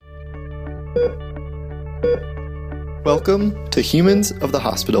Welcome to Humans of the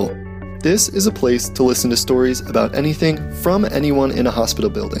Hospital. This is a place to listen to stories about anything from anyone in a hospital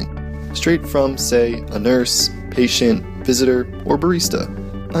building, straight from, say, a nurse, patient, visitor, or barista.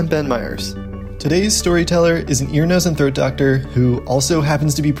 I'm Ben Myers. Today's storyteller is an ear, nose, and throat doctor who also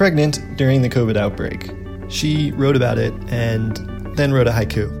happens to be pregnant during the COVID outbreak. She wrote about it and then wrote a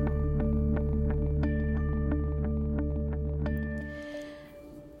haiku.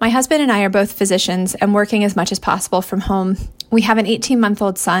 My husband and I are both physicians and working as much as possible from home. We have an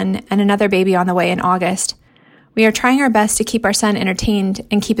 18-month-old son and another baby on the way in August. We are trying our best to keep our son entertained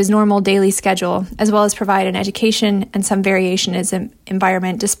and keep his normal daily schedule, as well as provide an education and some variation in his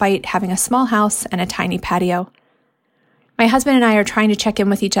environment despite having a small house and a tiny patio. My husband and I are trying to check in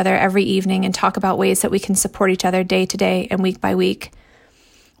with each other every evening and talk about ways that we can support each other day to day and week by week.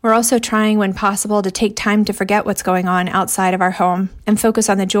 We're also trying, when possible, to take time to forget what's going on outside of our home and focus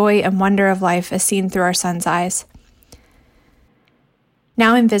on the joy and wonder of life as seen through our son's eyes.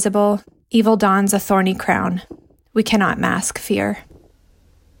 Now invisible, evil dons a thorny crown. We cannot mask fear.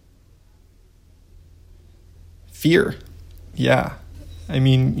 Fear. Yeah. I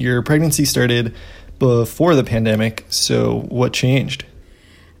mean, your pregnancy started before the pandemic, so what changed?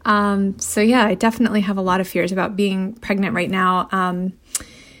 I definitely have a lot of fears about being pregnant right now.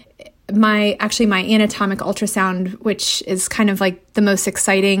 My anatomic ultrasound, which is kind of like the most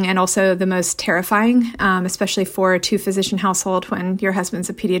exciting and also the most terrifying, especially for a two-physician household when your husband's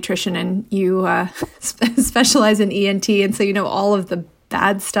a pediatrician and you specialize in ENT. And so you know all of the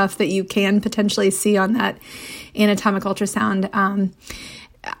bad stuff that you can potentially see on that anatomic ultrasound.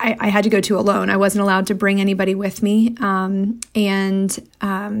 I had to go to alone. I wasn't allowed to bring anybody with me. That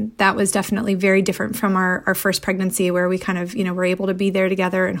was definitely very different from our first pregnancy, where we kind of, were able to be there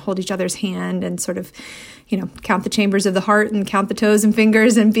together and hold each other's hand and sort of, count the chambers of the heart and count the toes and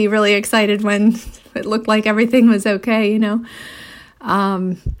fingers and be really excited when it looked like everything was okay,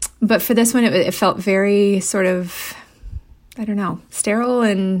 But for this one, it felt very sort of, sterile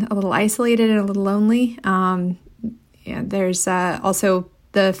and a little isolated and a little lonely. There's also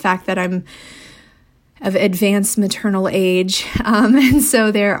the fact that I'm of advanced maternal age. And so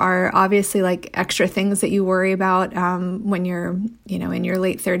there are obviously like extra things that you worry about when you're, in your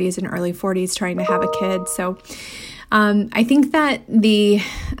late 30s and early 40s trying to have a kid. So I think that the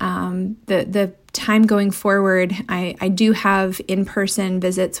time going forward, I do have in-person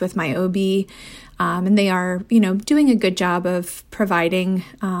visits with my OB, and they are, doing a good job of providing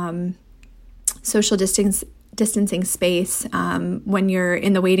social distancing space when you're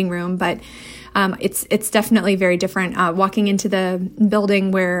in the waiting room, but it's definitely very different. Walking into the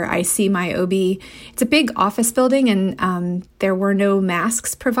building where I see my OB, it's a big office building, and there were no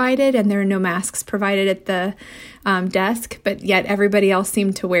masks provided, and there are no masks provided at the desk, but yet everybody else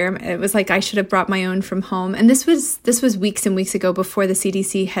seemed to wear them. It was like I should have brought my own from home, and this was weeks and weeks ago before the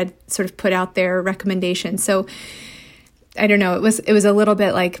CDC had sort of put out their recommendations. So I don't know. It was a little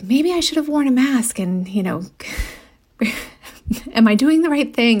bit like, maybe I should have worn a mask and, am I doing the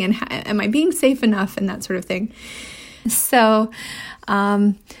right thing? And am I being safe enough? And that sort of thing. So,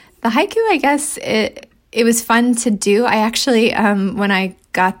 the haiku, I guess it was fun to do. I actually, when I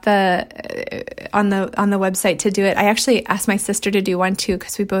got on the website to do it, I actually asked my sister to do one too,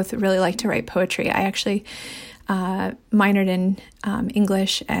 because we both really like to write poetry. I actually, minored in,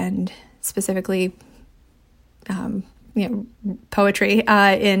 English and specifically, poetry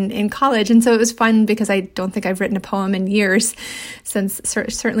in college. And so it was fun because I don't think I've written a poem in years,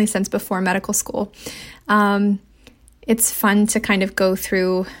 certainly since before medical school. It's fun to kind of go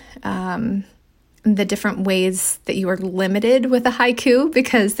through the different ways that you are limited with a haiku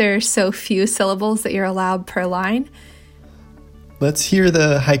because there are so few syllables that you're allowed per line. Let's hear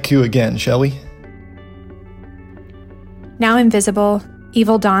the haiku again, shall we? Now invisible,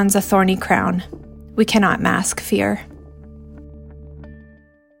 evil dons a thorny crown. We cannot mask fear.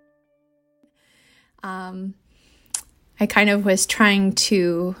 I kind of was trying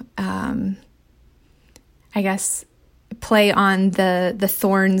to, play on the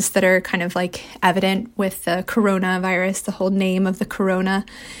thorns that are kind of like evident with the coronavirus, the whole name of the corona.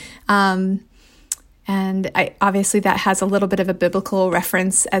 And obviously that has a little bit of a biblical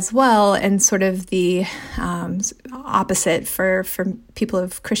reference as well, and sort of the opposite for people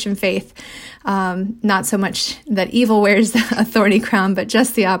of Christian faith. Not so much that evil wears a thorny crown, but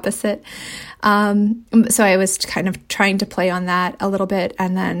just the opposite. So I was kind of trying to play on that a little bit.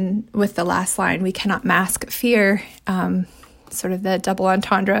 And then with the last line, we cannot mask fear, sort of the double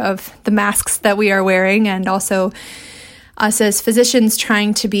entendre of the masks that we are wearing, and also us as physicians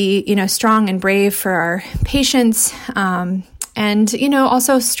trying to be, strong and brave for our patients, and And,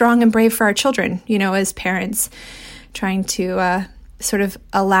 also strong and brave for our children, as parents, trying to sort of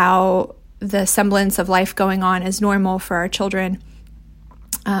allow the semblance of life going on as normal for our children,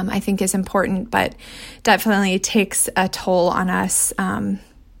 I think is important, but definitely takes a toll on us, so.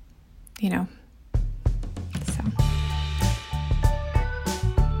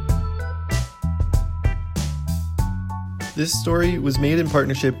 This story was made in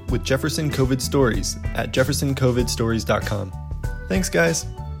partnership with Jefferson COVID Stories at jeffersoncovidstories.com. Thanks, guys.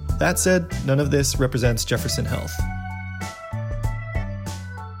 That said, none of this represents Jefferson Health.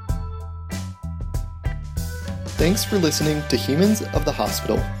 Thanks for listening to Humans of the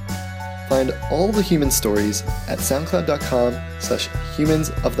Hospital. Find all the human stories at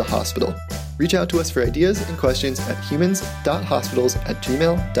soundcloud.com/humansofthehospital. Reach out to us for ideas and questions at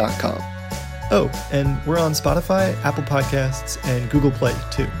humans.hospitals@gmail.com. Oh, and we're on Spotify, Apple Podcasts, and Google Play,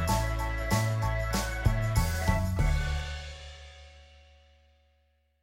 too.